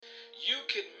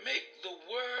can make the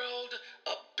world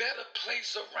a better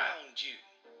place around you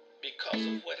because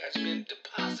of what has been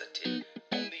deposited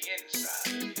on the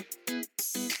inside of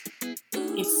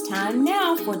you. It's time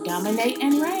now for Dominate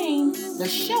and Reign, the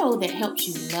show that helps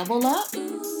you level up,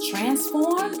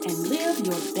 transform, and live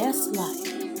your best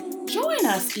life. Join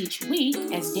us each week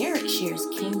as Derek shares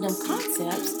kingdom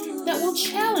concepts that will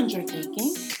challenge your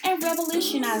thinking and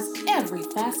revolutionize every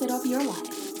facet of your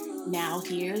life. Now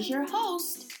here's your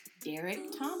host,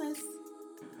 Derek Thomas.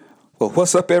 Well,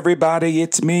 what's up, everybody?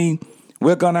 It's me.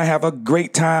 We're going to have a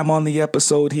great time on the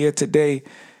episode here today,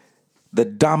 the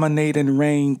Dominate and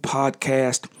Reign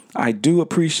podcast. I do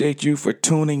appreciate you for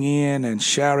tuning in and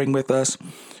sharing with us.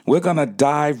 We're going to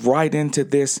dive right into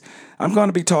this. I'm going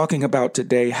to be talking about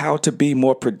today how to be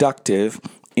more productive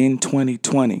in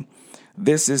 2020.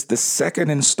 This is the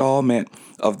second installment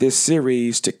of this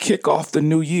series to kick off the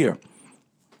new year.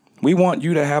 We want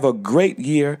you to have a great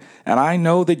year, and I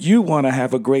know that you want to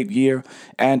have a great year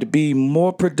and be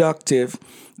more productive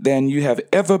than you have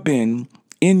ever been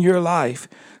in your life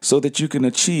so that you can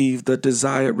achieve the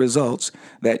desired results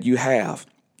that you have.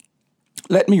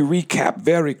 Let me recap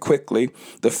very quickly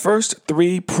the first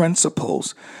three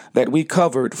principles that we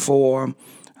covered for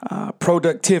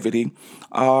productivity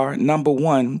are: number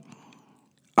one,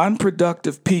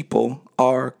 unproductive people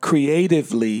are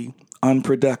creatively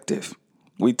unproductive.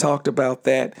 We talked about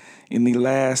that in the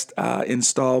last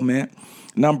installment.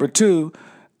 Number two,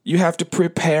 you have to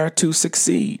prepare to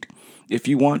succeed. If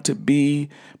you want to be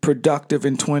productive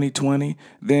in 2020,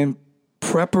 then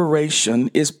preparation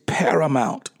is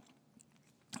paramount.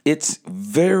 It's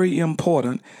very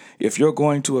important if you're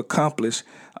going to accomplish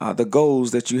the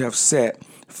goals that you have set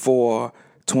for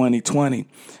 2020.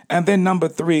 And then number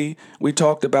three, we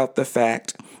talked about the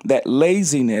fact that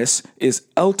laziness is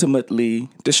ultimately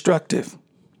destructive.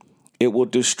 It will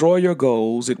destroy your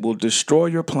goals. It will destroy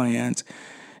your plans.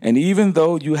 And even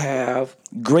though you have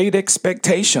great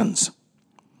expectations,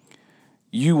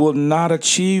 you will not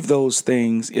achieve those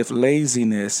things if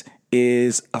laziness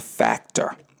is a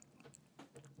factor.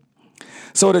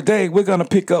 So today we're going to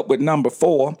pick up with number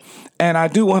 4, and I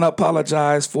do want to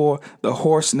apologize for the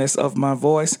hoarseness of my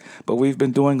voice, but we've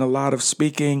been doing a lot of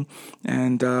speaking,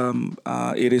 and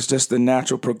it is just the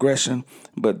natural progression,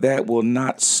 but that will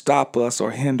not stop us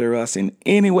or hinder us in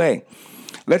any way.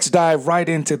 Let's dive right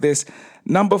into this.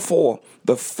 Number 4,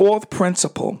 the fourth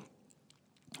principle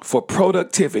for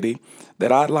productivity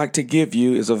that I'd like to give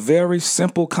you is a very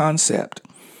simple concept.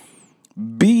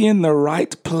 Be in the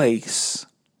right place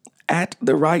at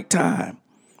the right time.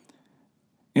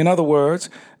 In other words,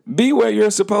 be where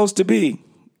you're supposed to be,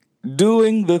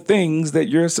 doing the things that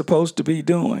you're supposed to be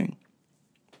doing.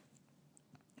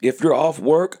 If you're off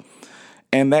work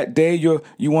and that day you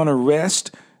want to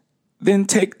rest, then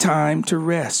take time to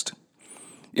rest.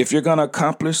 If you're going to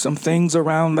accomplish some things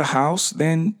around the house,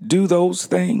 then do those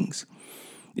things.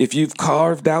 If you've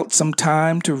carved out some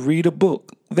time to read a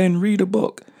book, then read a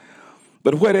book.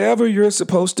 But whatever you're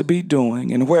supposed to be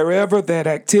doing and wherever that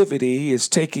activity is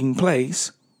taking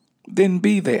place, then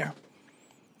be there.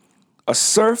 A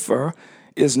surfer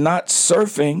is not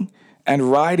surfing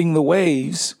and riding the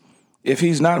waves if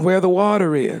he's not where the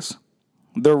water is,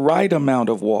 the right amount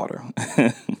of water.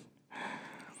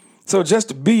 So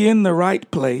just be in the right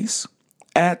place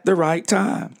at the right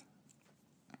time.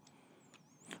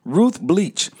 Ruth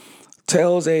Bleach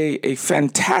tells a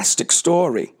fantastic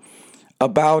story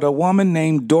about a woman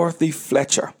named Dorothy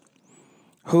Fletcher,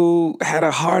 who had a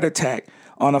heart attack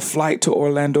on a flight to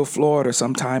Orlando, Florida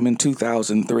sometime in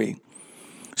 2003.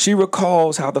 She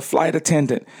recalls how the flight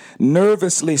attendant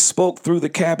nervously spoke through the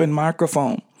cabin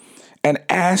microphone and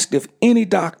asked if any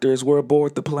doctors were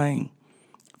aboard the plane.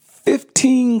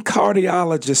 15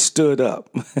 cardiologists stood up.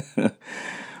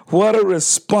 What a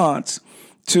response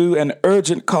to an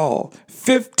urgent call.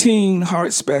 15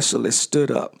 heart specialists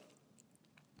stood up,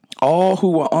 all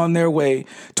who were on their way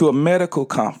to a medical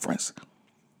conference.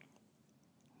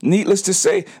 Needless to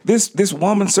say, this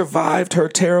woman survived her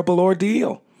terrible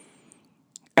ordeal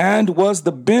and was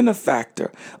the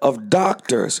benefactor of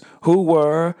doctors who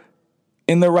were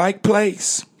in the right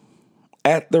place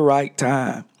at the right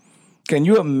time. Can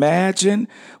you imagine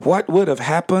what would have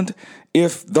happened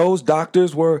if those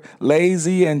doctors were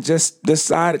lazy and just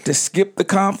decided to skip the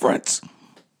conference?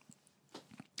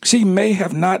 She may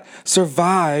have not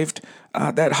survived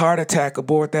that heart attack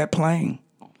aboard that plane.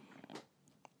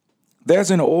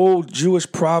 There's an old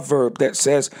Jewish proverb that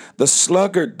says, "The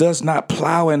sluggard does not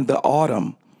plow in the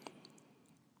autumn.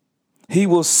 He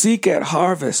will seek at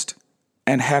harvest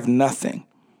and have nothing."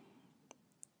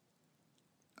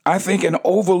 I think an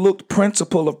overlooked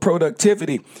principle of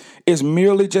productivity is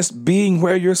merely just being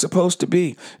where you're supposed to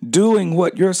be, doing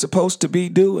what you're supposed to be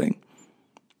doing.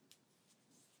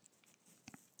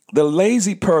 The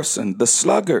lazy person, the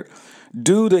sluggard,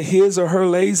 due to his or her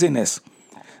laziness,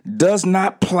 does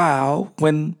not plow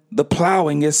when the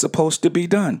plowing is supposed to be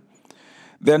done.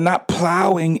 They're not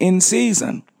plowing in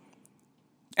season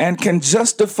and can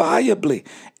justifiably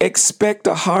expect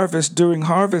a harvest during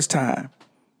harvest time.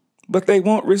 But they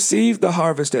won't receive the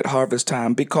harvest at harvest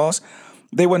time because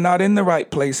they were not in the right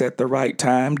place at the right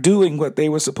time, doing what they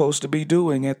were supposed to be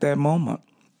doing at that moment.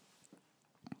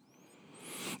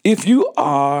 If you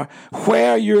are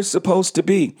where you're supposed to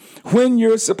be, when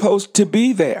you're supposed to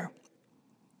be there,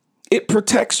 it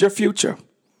protects your future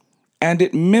and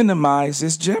it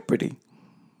minimizes jeopardy.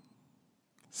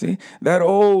 See, that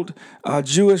old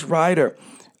Jewish writer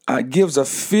gives a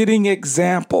fitting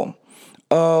example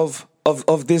of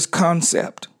this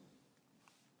concept.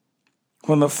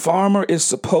 When the farmer is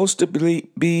supposed to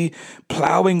be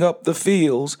plowing up the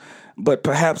fields, but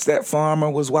perhaps that farmer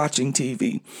was watching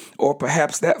TV, or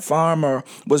perhaps that farmer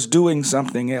was doing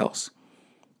something else,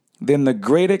 then the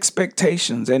great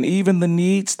expectations and even the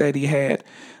needs that he had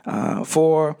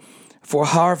for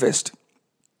harvest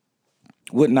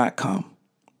would not come,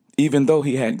 even though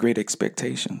he had great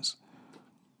expectations.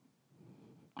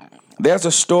 There's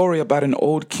a story about an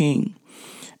old king,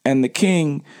 and the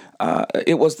king,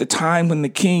 it was the time when the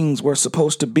kings were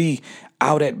supposed to be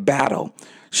out at battle,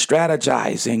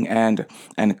 strategizing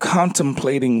and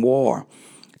contemplating war,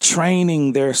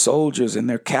 training their soldiers and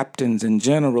their captains and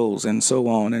generals and so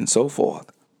on and so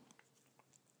forth.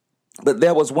 But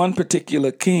there was one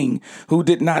particular king who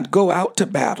did not go out to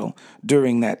battle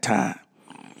during that time.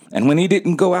 And when he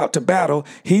didn't go out to battle,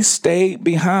 he stayed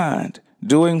behind,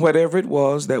 doing whatever it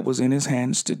was that was in his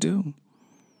hands to do.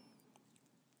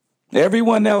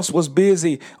 Everyone else was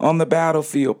busy on the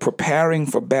battlefield, preparing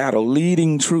for battle,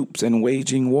 leading troops and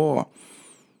waging war.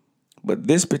 But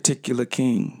this particular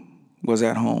king was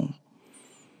at home.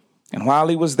 And while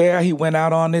he was there, he went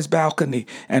out on his balcony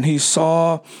and he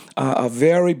saw a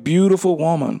very beautiful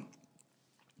woman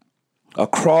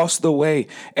across the way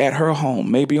at her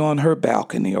home, maybe on her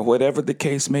balcony or whatever the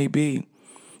case may be.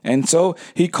 And so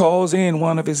he calls in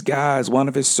one of his guys, one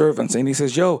of his servants, and he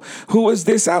says, "Yo, who is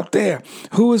this out there?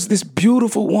 Who is this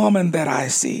beautiful woman that I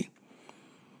see?"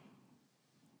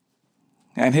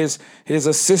 And his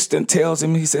assistant tells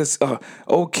him, he says,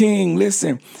 "Oh, king,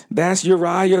 listen, that's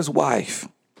Uriah's wife.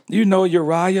 You know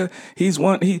Uriah, he's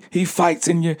one, he fights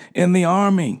in the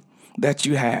army that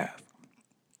you have."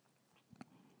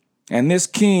 And this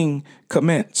king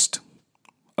commenced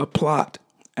a plot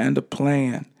and a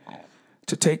plan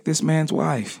to take this man's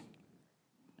wife.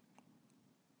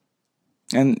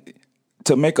 And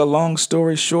to make a long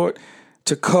story short,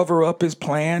 to cover up his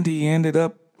plan, he ended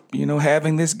up,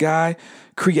 having this guy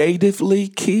creatively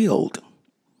killed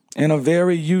in a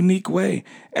very unique way.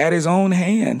 At his own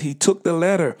hand, he took the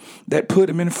letter that put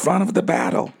him in front of the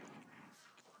battle.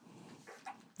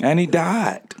 And he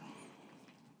died.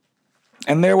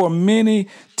 And there were many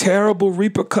terrible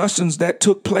repercussions that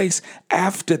took place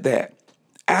after that.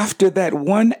 After that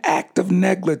one act of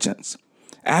negligence,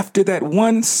 after that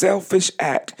one selfish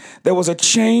act, there was a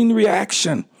chain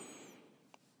reaction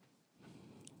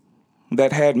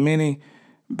that had many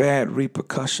bad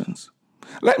repercussions.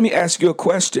 Let me ask you a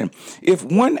question. If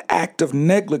one act of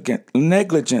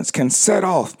negligence can set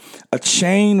off a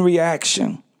chain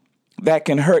reaction that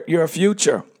can hurt your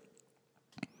future,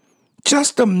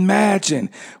 just imagine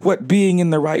what being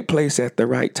in the right place at the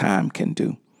right time can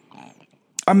do.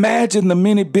 Imagine the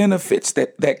many benefits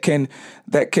that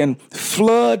can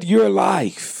flood your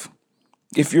life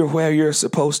if you're where you're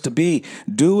supposed to be,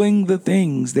 doing the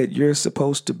things that you're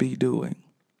supposed to be doing.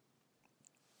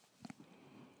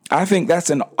 I think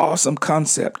that's an awesome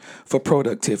concept for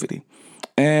productivity.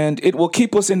 And it will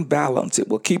keep us in balance. It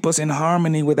will keep us in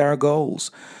harmony with our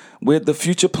goals, with the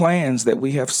future plans that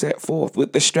we have set forth,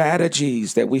 with the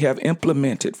strategies that we have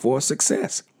implemented for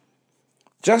success.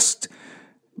 Just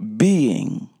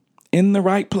being in the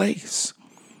right place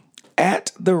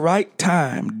at the right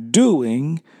time,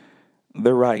 doing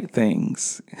the right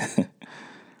things.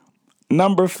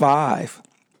 Number 5,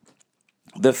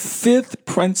 the 5th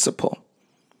principle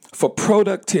for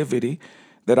productivity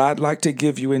that I'd like to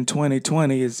give you in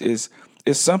 2020 is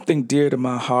something dear to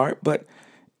my heart, but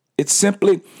it's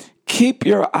simply keep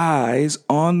your eyes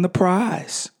on the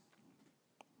prize.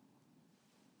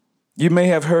 You may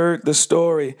have heard the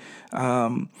story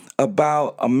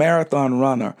about a marathon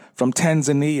runner from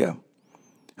Tanzania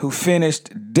who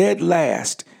finished dead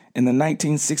last in the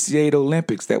 1968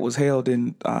 Olympics that was held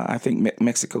in, I think,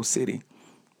 Mexico City.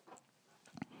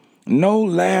 No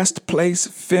last place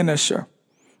finisher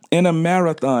in a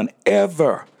marathon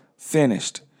ever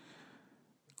finished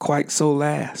quite so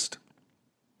last.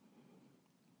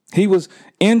 He was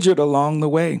injured along the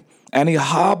way, and he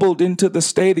hobbled into the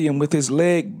stadium with his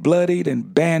leg bloodied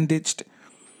and bandaged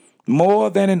more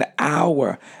than an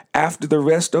hour after the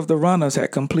rest of the runners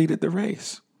had completed the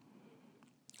race.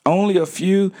 Only a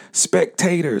few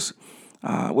spectators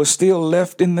were still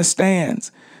left in the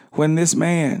stands when this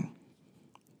man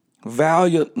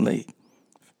valiantly,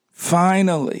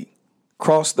 finally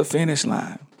crossed the finish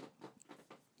line.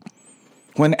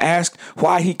 When asked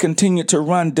why he continued to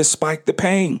run despite the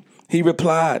pain, he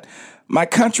replied, "My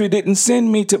country didn't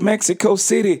send me to Mexico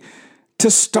City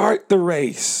to start the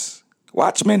race.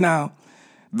 Watch me now.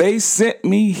 They sent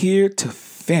me here to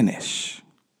finish."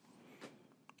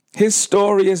 His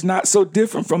story is not so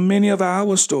different from many of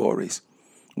our stories.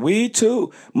 We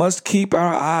too must keep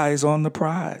our eyes on the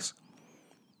prize.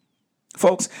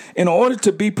 Folks, in order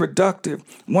to be productive,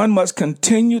 one must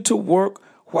continue to work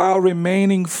while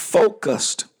remaining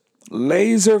focused,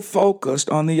 laser focused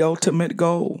on the ultimate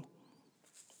goal.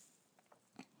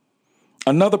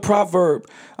 Another proverb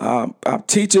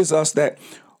teaches us that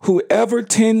whoever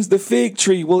tends the fig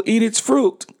tree will eat its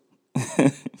fruit.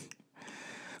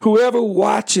 Whoever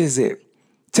watches it,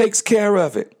 takes care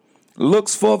of it,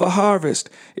 looks for the harvest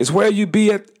is where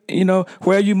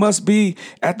where you must be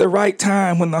at the right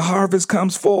time when the harvest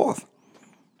comes forth.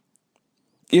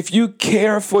 If you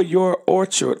care for your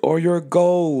orchard or your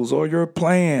goals or your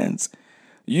plans,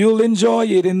 you'll enjoy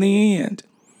it in the end.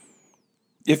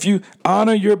 If you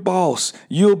honor your boss,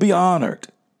 you'll be honored.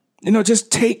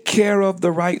 Just take care of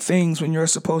the right things when you're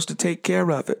supposed to take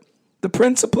care of it. The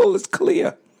principle is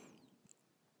clear.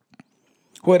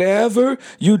 Whatever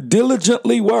you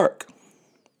diligently work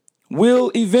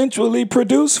will eventually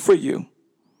produce for you.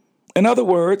 In other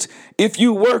words, if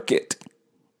you work it,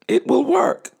 it will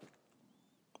work.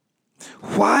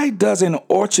 Why does an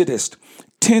orchardist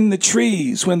tend the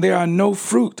trees when there are no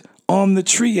fruit on the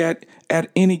tree at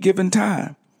any given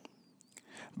time?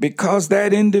 Because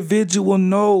that individual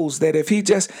knows that if he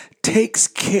just takes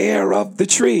care of the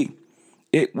tree,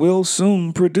 it will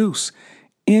soon produce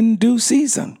in due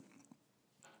season.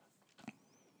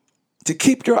 To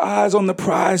keep your eyes on the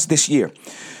prize this year,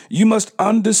 you must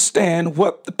understand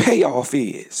what the payoff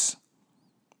is.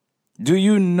 Do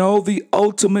you know the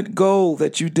ultimate goal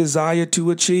that you desire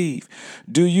to achieve?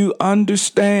 Do you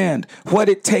understand what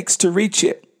it takes to reach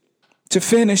it, to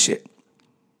finish it?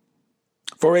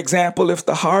 For example, if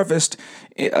the harvest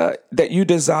that you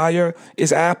desire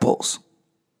is apples,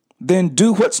 then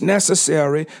do what's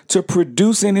necessary to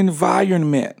produce an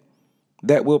environment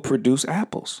that will produce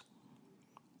apples.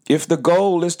 If the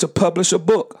goal is to publish a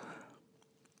book,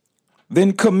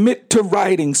 then commit to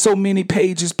writing so many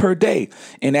pages per day.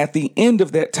 And at the end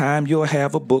of that time, you'll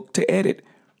have a book to edit.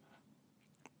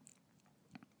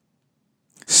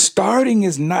 Starting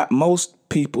is not most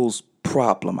people's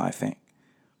problem, I think.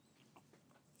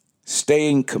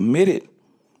 Staying committed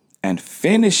and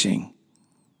finishing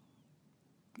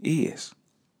is.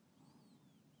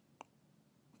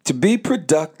 To be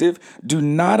productive, do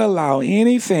not allow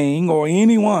anything or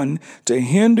anyone to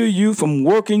hinder you from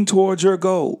working towards your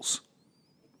goals.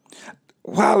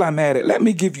 While I'm at it, let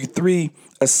me give you 3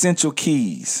 essential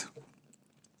keys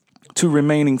to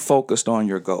remaining focused on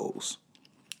your goals.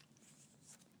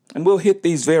 And we'll hit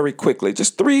these very quickly.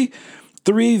 Just three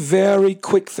very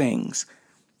quick things.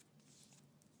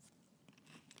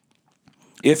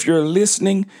 If you're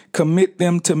listening, commit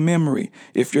them to memory.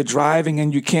 If you're driving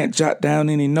and you can't jot down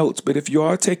any notes, but if you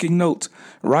are taking notes,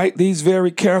 write these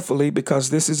very carefully because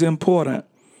this is important.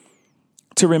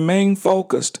 To remain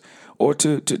focused or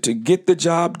to get the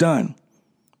job done,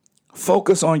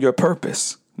 focus on your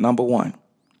purpose, number 1.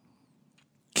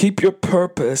 Keep your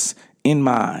purpose in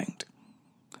mind.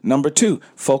 Number 2,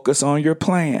 focus on your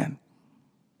plan.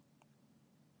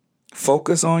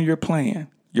 Focus on your plan,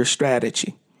 your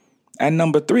strategy. And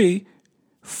number 3,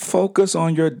 focus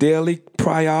on your daily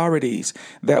priorities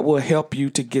that will help you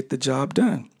to get the job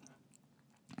done.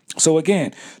 So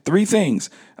again, 3 things,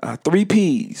 3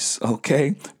 P's,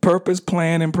 okay? Purpose,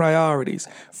 plan, and priorities.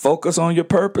 Focus on your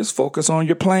purpose, focus on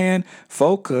your plan,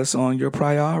 focus on your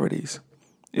priorities.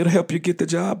 It'll help you get the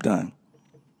job done.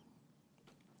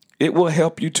 It will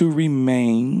help you to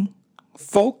remain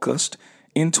focused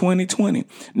in 2020.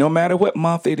 No matter what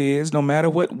month it is, no matter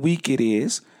what week it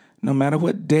is, no matter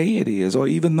what day it is, or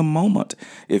even the moment,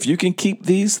 if you can keep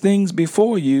these things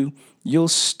before you, you'll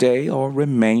stay or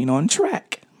remain on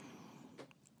track.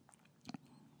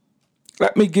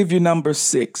 Let me give you number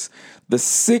 6, the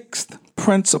 6th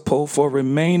principle for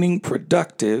remaining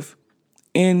productive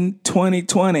in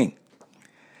 2020.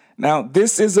 Now,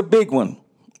 this is a big one.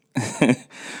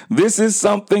 This is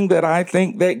something that I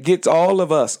think that gets all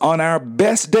of us on our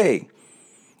best day.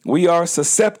 We are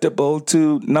susceptible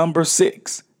to number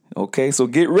 6. Okay, so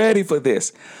get ready for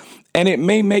this. And it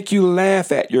may make you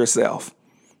laugh at yourself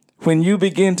when you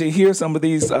begin to hear some of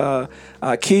these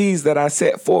keys that I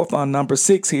set forth on number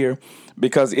 6 here,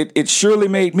 because it surely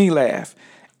made me laugh.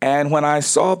 And when I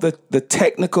saw the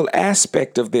technical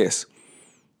aspect of this,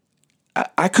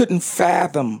 I couldn't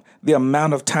fathom the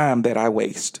amount of time that I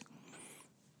waste.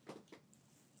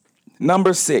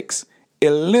 Number 6,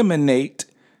 eliminate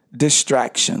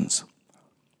distractions.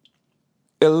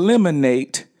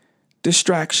 Eliminate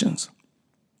distractions.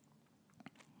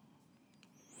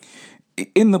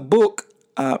 In the book,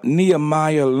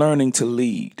 Nehemiah Learning to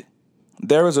Lead,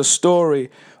 there is a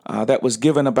story that was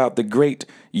given about the great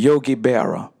Yogi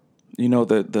Berra,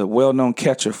 the well-known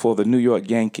catcher for the New York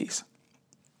Yankees.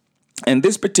 And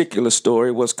this particular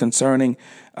story was concerning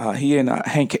he and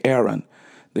Hank Aaron,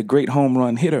 the great home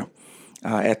run hitter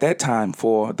at that time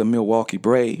for the Milwaukee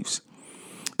Braves.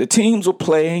 The teams were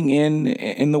playing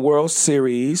in the World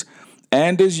Series,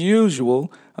 and as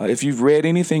usual, if you've read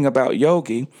anything about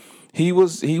Yogi, he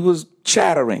was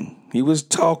chattering. He was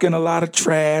talking a lot of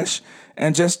trash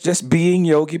and just being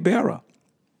Yogi Berra.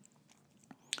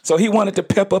 So he wanted to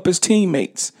pep up his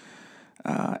teammates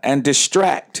and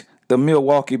distract the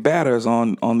Milwaukee batters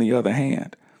on the other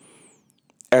hand.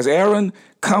 As Aaron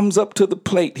comes up to the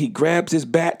plate, he grabs his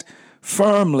bat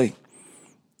firmly.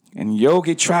 And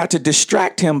Yogi tried to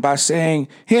distract him by saying,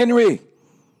 "Henry,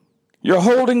 you're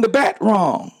holding the bat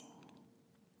wrong.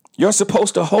 You're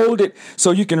supposed to hold it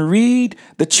so you can read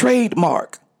the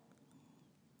trademark."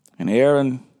 And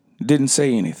Aaron didn't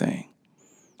say anything.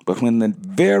 But when the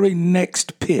very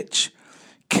next pitch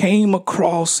came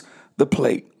across the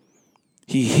plate,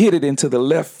 he hit it into the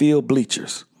left field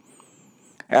bleachers.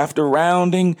 After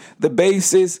rounding the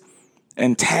bases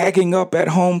and tagging up at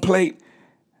home plate,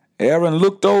 Aaron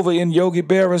looked over in Yogi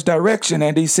Berra's direction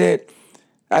and he said,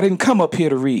 "I didn't come up here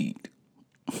to read."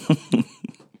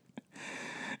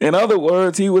 In other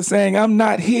words, he was saying, I'm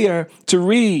not here to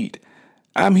read.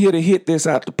 I'm here to hit this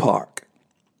out the park.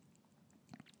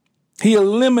 He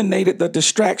eliminated the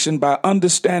distraction by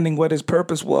understanding what his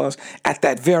purpose was at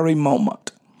that very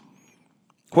moment,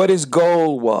 what his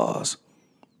goal was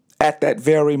at that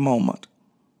very moment.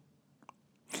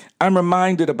 I'm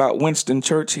reminded about Winston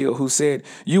Churchill, who said,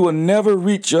 "You will never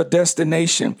reach your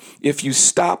destination if you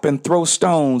stop and throw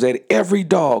stones at every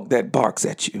dog that barks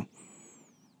at you."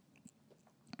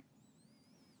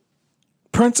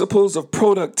 Principles of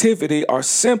productivity are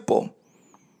simple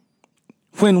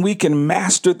when we can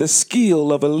master the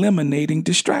skill of eliminating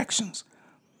distractions.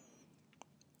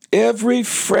 Every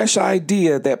fresh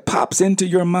idea that pops into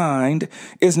your mind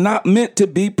is not meant to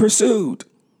be pursued.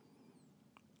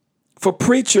 For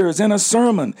preachers in a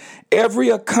sermon, every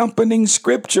accompanying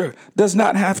scripture does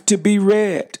not have to be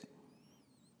read.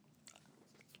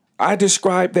 I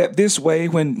describe that this way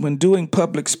when doing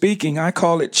public speaking. I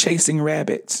call it chasing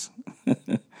rabbits.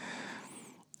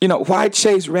 Why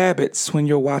chase rabbits when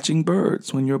you're watching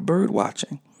birds, when you're bird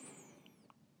watching?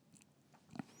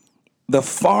 The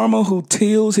farmer who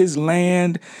tills his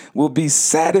land will be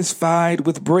satisfied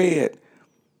with bread,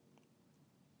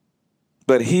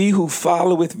 but he who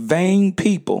followeth vain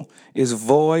people is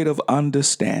void of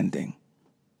understanding.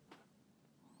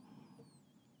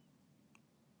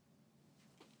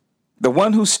 The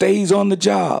one who stays on the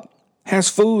job has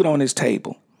food on his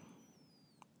table,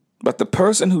 but the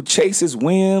person who chases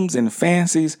whims and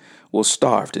fancies will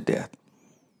starve to death.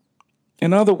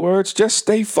 In other words, just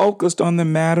stay focused on the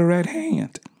matter at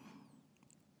hand.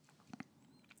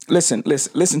 Listen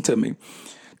to me.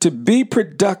 To be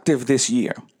productive this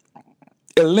year,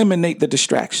 eliminate the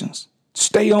distractions.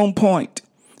 Stay on point.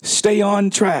 Stay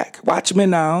on track. Watch me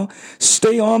now.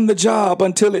 Stay on the job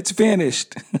until it's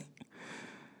finished.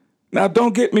 Now,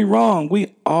 don't get me wrong.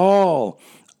 We all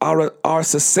are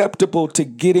susceptible to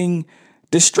getting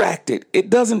distracted. It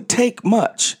doesn't take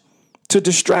much to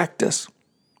distract us.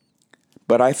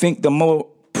 But I think the more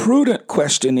prudent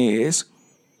question is,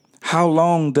 how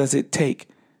long does it take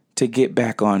to get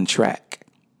back on track?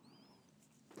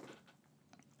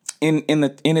 In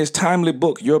his timely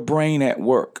book, Your Brain at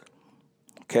Work,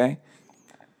 okay?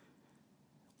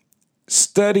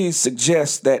 Studies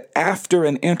suggest that after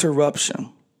an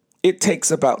interruption, it takes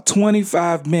about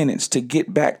 25 minutes to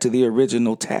get back to the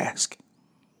original task.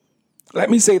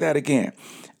 Let me say that again.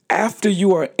 After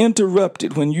you are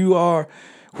interrupted, when you are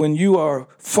when you are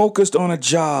focused on a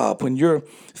job, when you're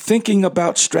thinking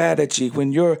about strategy,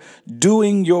 when you're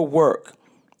doing your work,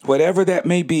 whatever that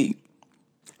may be,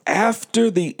 after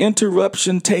the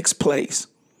interruption takes place.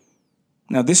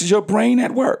 Now, this is your brain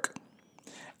at work.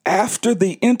 After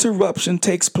the interruption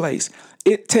takes place,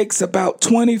 it takes about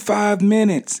 25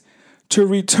 minutes to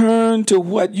return to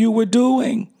what you were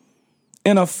doing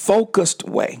in a focused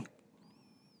way.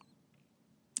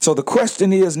 So the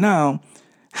question is now,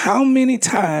 how many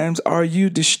times are you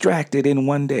distracted in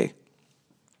one day?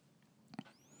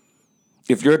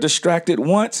 If you're distracted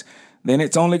once, then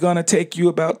it's only going to take you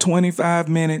about 25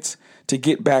 minutes to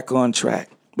get back on track.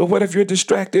 But what if you're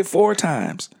distracted 4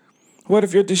 times? What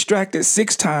if you're distracted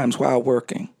 6 times while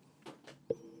working?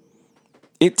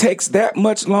 It takes that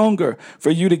much longer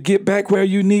for you to get back where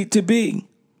you need to be.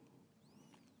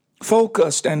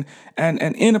 Focused and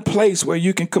in a place where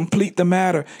you can complete the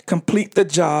matter, complete the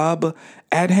job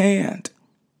at hand.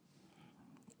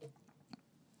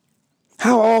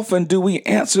 How often do we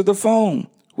answer the phone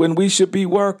when we should be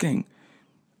working?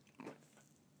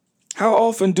 How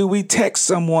often do we text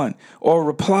someone or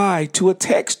reply to a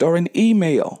text or an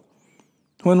email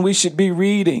when we should be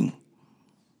reading,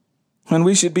 when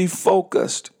we should be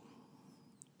focused?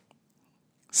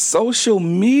 Social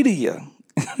media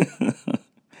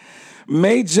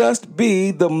may just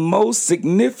be the most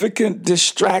significant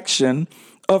distraction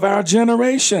of our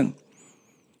generation.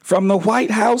 From the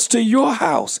White House to your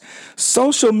house,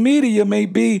 social media may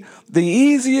be the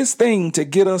easiest thing to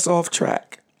get us off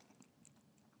track.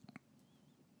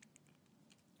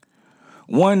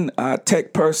 One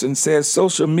tech person says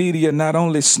social media not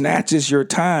only snatches your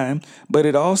time, but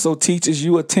it also teaches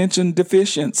you attention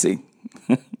deficiency.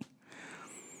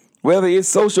 Whether it's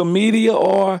social media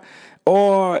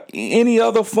or any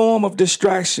other form of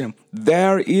distraction,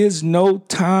 there is no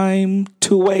time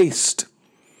to waste.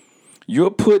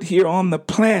 You're put here on the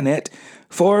planet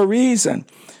for a reason,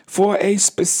 for a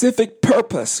specific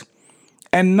purpose.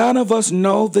 And none of us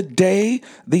know the day,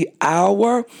 the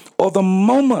hour, or the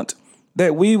moment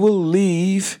that we will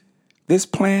leave this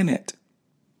planet.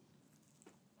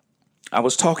 I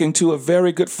was talking to a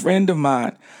very good friend of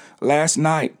mine last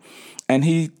night, and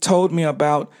he told me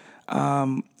about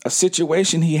a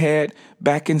situation he had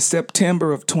back in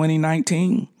September of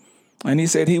 2019. And he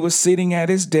said he was sitting at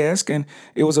his desk, and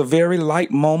it was a very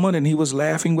light moment, and he was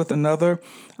laughing with another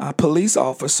police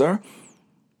officer.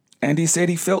 And he said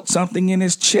he felt something in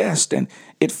his chest, and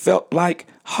it felt like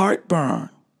heartburn.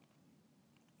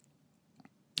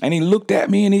 And he looked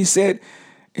at me and he said,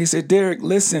 Derek,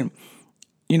 listen,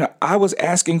 I was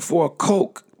asking for a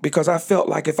Coke because I felt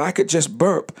like if I could just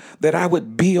burp, that I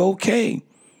would be okay.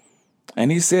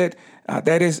 And he said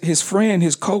that is his friend,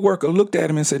 his coworker, looked at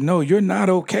him and said, no, you're not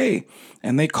okay.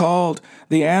 And they called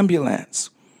the ambulance.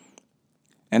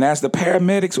 And as the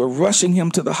paramedics were rushing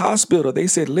him to the hospital, they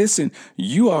said, listen,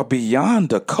 you are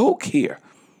beyond a Coke here.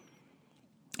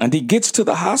 And he gets to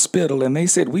the hospital and they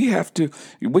said, we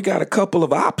got a couple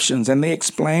of options. And they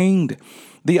explained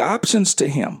the options to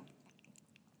him.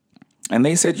 And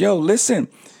they said, listen,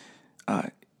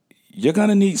 you're going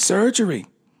to need surgery.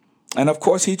 And of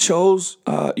course, he chose,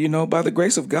 by the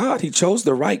grace of God, he chose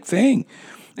the right thing.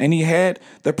 And he had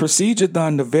the procedure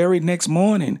done the very next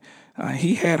morning.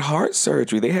 He had heart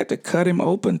surgery. They had to cut him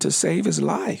open to save his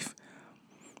life.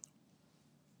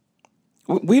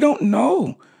 We don't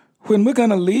know when we're going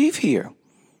to leave here.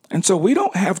 And so we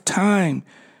don't have time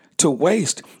to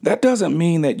waste. That doesn't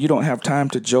mean that you don't have time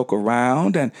to joke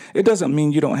around, and it doesn't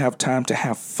mean you don't have time to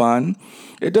have fun.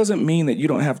 It doesn't mean that you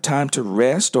don't have time to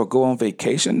rest or go on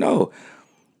vacation. No.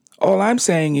 All I'm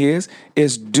saying is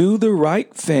do the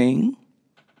right thing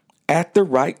at the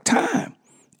right time.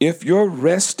 If you're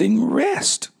resting,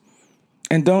 rest.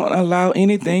 And don't allow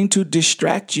anything to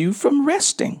distract you from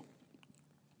resting.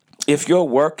 If you're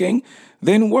working,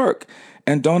 then work.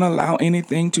 And don't allow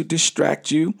anything to distract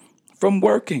you from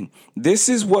working. This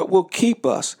is what will keep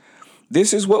us.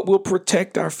 This is what will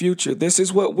protect our future. This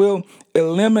is what will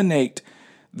eliminate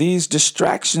these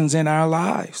distractions in our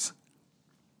lives.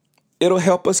 It'll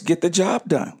help us get the job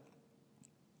done.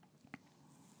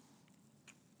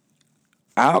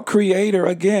 Our Creator,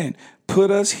 again,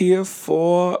 put us here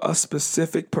for a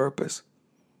specific purpose.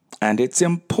 And it's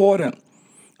important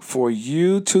for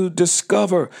you to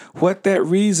discover what that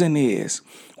reason is,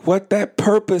 what that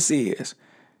purpose is.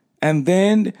 And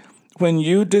then when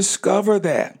you discover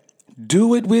that,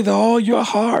 do it with all your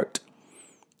heart.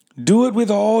 Do it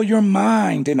with all your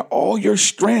mind and all your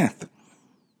strength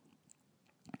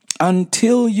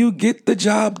until you get the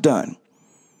job done.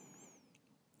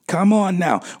 Come on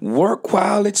now. Work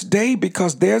while it's day,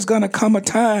 because there's going to come a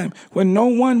time when no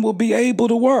one will be able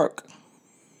to work.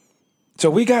 So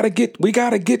we got to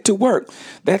get to work.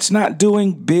 That's not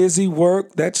doing busy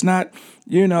work. That's not,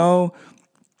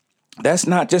 that's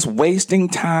not just wasting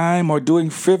time or doing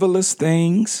frivolous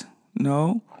things.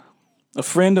 No. A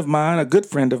friend of mine, a good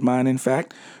friend of mine, in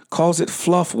fact, calls it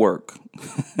fluff work.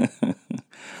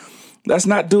 That's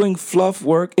not doing fluff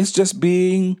work. It's just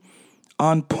being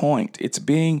on point. It's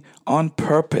being on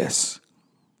purpose.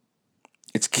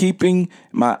 It's keeping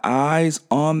my eyes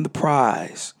on the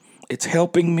prize. It's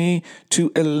helping me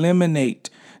to eliminate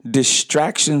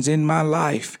distractions in my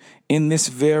life in this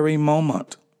very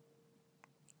moment.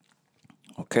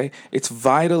 Okay? It's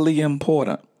vitally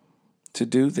important to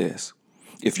do this.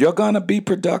 If you're going to be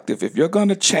productive, if you're going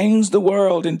to change the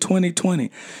world in 2020,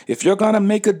 if you're going to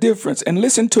make a difference, and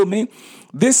listen to me,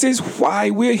 this is why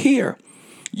we're here.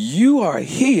 You are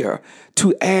here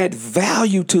to add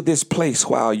value to this place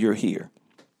while you're here.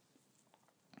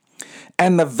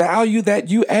 And the value that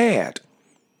you add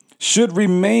should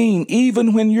remain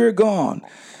even when you're gone.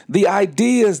 The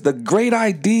ideas, the great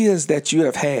ideas that you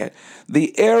have had,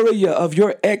 the area of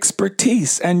your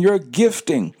expertise and your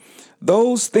gifting,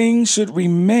 those things should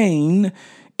remain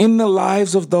in the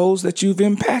lives of those that you've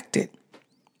impacted.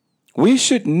 We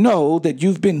should know that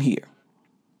you've been here.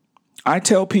 I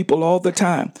tell people all the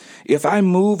time, if I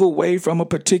move away from a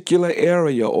particular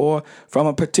area or from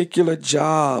a particular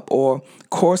job or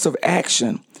course of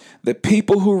action, the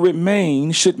people who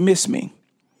remain should miss me.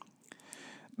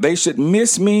 They should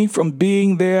miss me from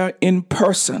being there in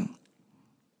person,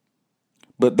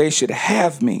 but they should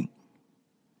have me.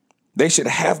 They should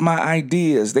have my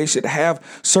ideas. They should have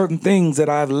certain things that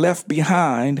I've left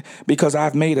behind because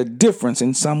I've made a difference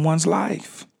in someone's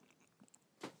life.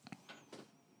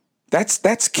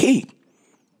 That's key.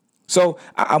 So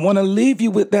I want to leave you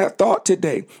with that thought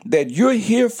today, that you're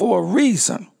here for a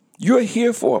reason. You're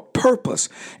here for a purpose,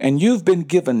 and you've been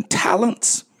given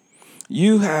talents.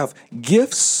 You have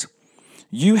gifts.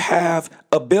 You have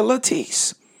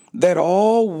abilities that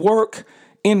all work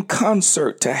in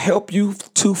concert to help you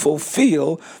to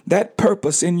fulfill that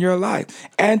purpose in your life.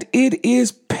 And it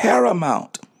is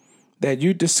paramount that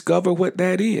you discover what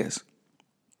that is.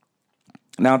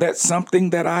 Now, that's something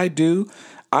that I do.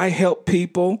 I help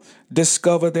people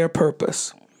discover their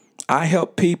purpose. I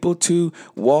help people to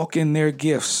walk in their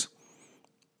gifts.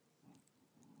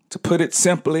 To put it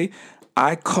simply,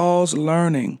 I cause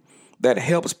learning that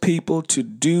helps people to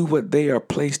do what they are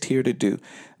placed here to do.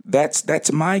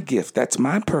 That's my gift. That's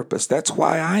my purpose. That's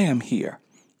why I am here.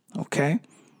 Okay?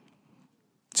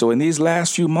 So in these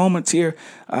last few moments here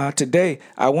today,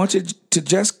 I want you to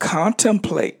just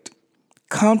contemplate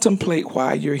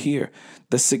why you're here,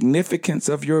 the significance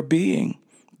of your being,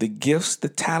 the gifts, the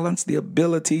talents, the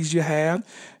abilities you have,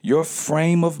 your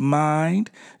frame of mind,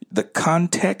 the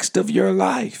context of your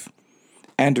life,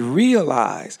 and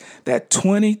realize that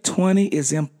 2020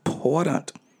 is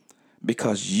important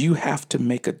because you have to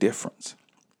make a difference.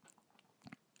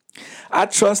 I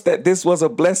trust that this was a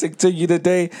blessing to you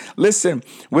today. Listen,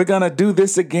 we're going to do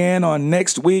this again on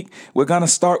next week. We're going to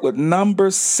start with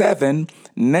number 7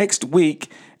 next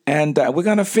week. And we're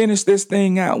going to finish this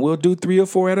thing out. We'll do 3 or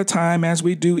 4 at a time as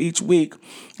we do each week.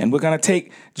 And we're going to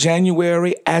take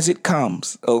January as it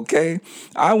comes. Okay?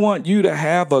 I want you to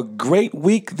have a great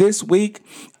week this week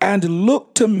and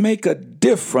look to make a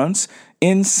difference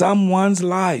in someone's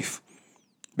life,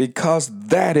 because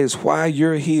that is why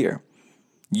you're here.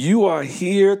 You are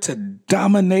here to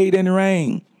dominate and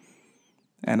reign.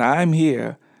 And I'm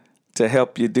here to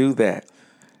help you do that.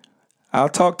 I'll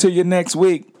talk to you next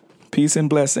week. Peace and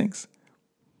blessings.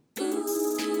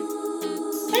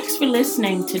 Thanks for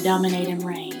listening to Dominate and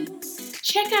Reign.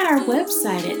 Check out our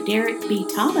website at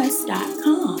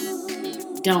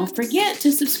DerekBThomas.com. Don't forget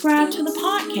to subscribe to the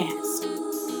podcast.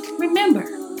 Remember,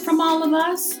 from all of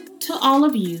us to all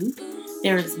of you,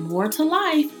 there is more to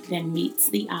life than meets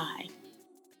the eye.